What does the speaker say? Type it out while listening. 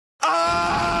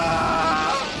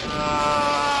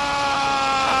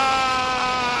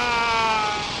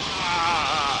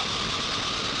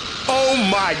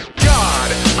my God,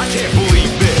 I can't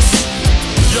believe this.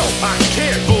 Yo, I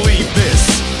can't believe this.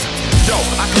 Yo,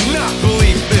 I cannot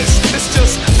believe this. It's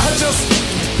just,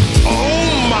 oh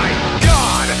my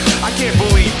God, I can't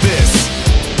believe this.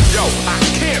 Yo, I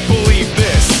can't believe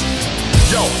this.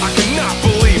 Yo, I cannot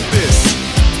believe this.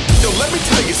 Yo, let me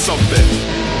tell you something.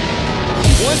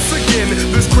 Once again,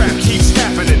 this crap keeps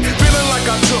happening. Feeling like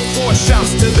I took 4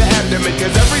 shots to the abdomen.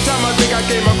 Cause every time I think I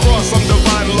came across some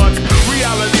divine luck,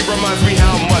 reality reminds me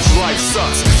how much life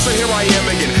sucks. So here I am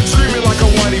again, screaming like a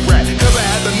whiny rat. Cause I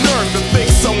had the nerve to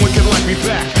think someone could like me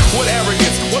back. What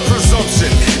arrogance, what presumption.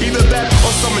 Either that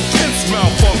or some intense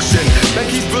malfunction that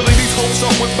keeps building these hopes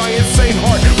up with my insane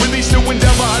heart. With each new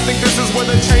endeavor, I think this is where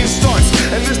the change starts.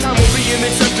 And this time will be an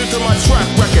exception to my track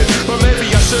record. But maybe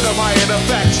I should have hired a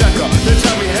fact checker to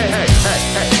tell me, hey,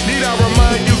 need I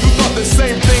remind you, you thought the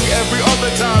same thing every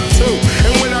other time too.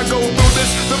 And when I go through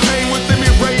this, the pain within me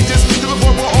rages to the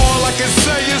point where all I can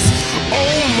say is,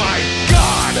 oh my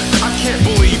God, I can't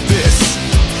believe this.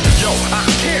 Yo, I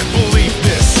can't believe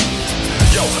this.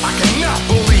 Yo, I cannot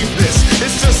believe this.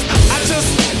 It's just,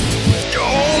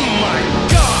 oh my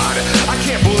God, I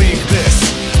can't believe this.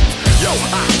 Yo,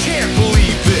 I can't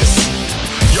believe this.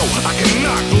 Yo, I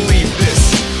cannot believe this.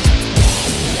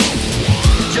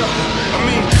 Yo, I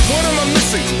mean, what am I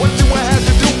missing? What do I have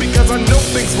to do? Because I know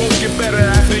things won't get better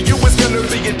after you. It's gonna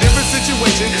be a different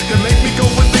situation to make me go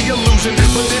with the illusion.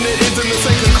 But then it ends in the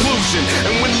same conclusion.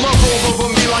 And when love rolls over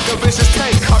me like a vicious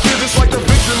tank, I feel just like the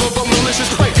victim of a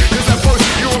malicious prank. Cause at first,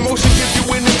 your emotion gives you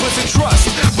an implicit trust.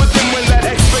 But then when that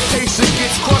expectation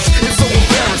gets crushed, it's so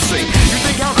embarrassing. You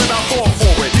think, how could I fall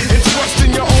for it? And trust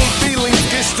in your own feelings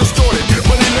gets distorted.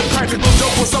 But in the practical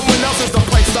joke where someone else is the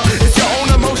prankster, it's your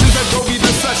own emotions that drove you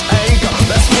to such anger.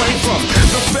 That sprang from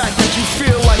the fact that you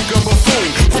feel like a buffoon,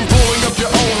 from blowing up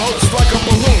your own hopes like a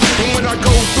balloon. And when I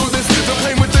go through this, the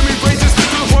pain within me rages to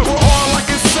the point where all I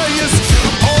can say is,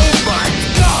 oh my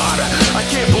God, I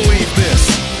can't believe this.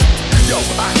 Yo,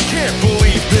 I can't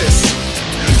believe this.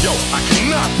 Yo, I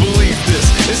cannot believe this.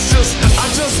 It's just,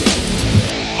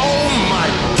 oh my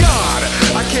God,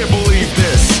 I can't believe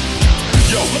this.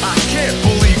 Yo, I can't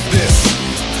believe this.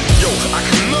 Yo, I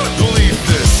cannot believe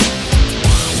this.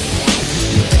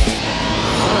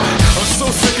 I'm so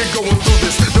sick of going through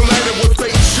this. No matter what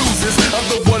fate chooses, I'm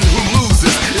the one who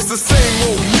loses. It's the same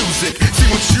old music. See,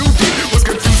 what you did was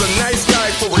confuse a nice guy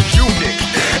for a eunuch.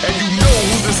 And you know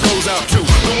who this goes out to.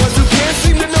 The ones who can't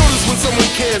seem to notice when someone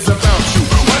cares about you.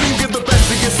 Why do you give the best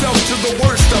of yourself to the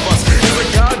worst of us? Is a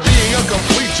God being a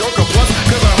complete joker plus?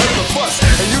 Cause I heard the fuss.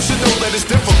 And you should know that it's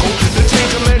difficult to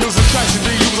change a man whose attraction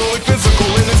to you is only physical.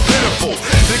 And it's pitiful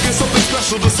to give something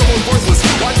special to someone worthless.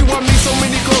 Why do I meet so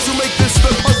many girls who make this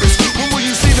their purpose? When will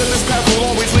you see that this path will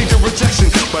always lead to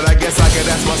rejection? But I guess I could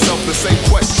ask myself the same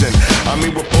question. I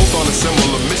mean, we're both on a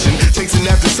similar mission, chasing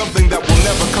after something that will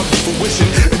never come to fruition.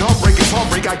 And heartbreak is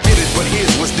heartbreak, I get it, but his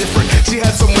was different. She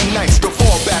had someone nice to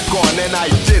fall back on, and I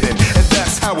didn't. And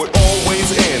that's how it always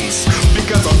ends,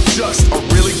 because I'm just a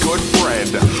really good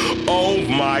friend.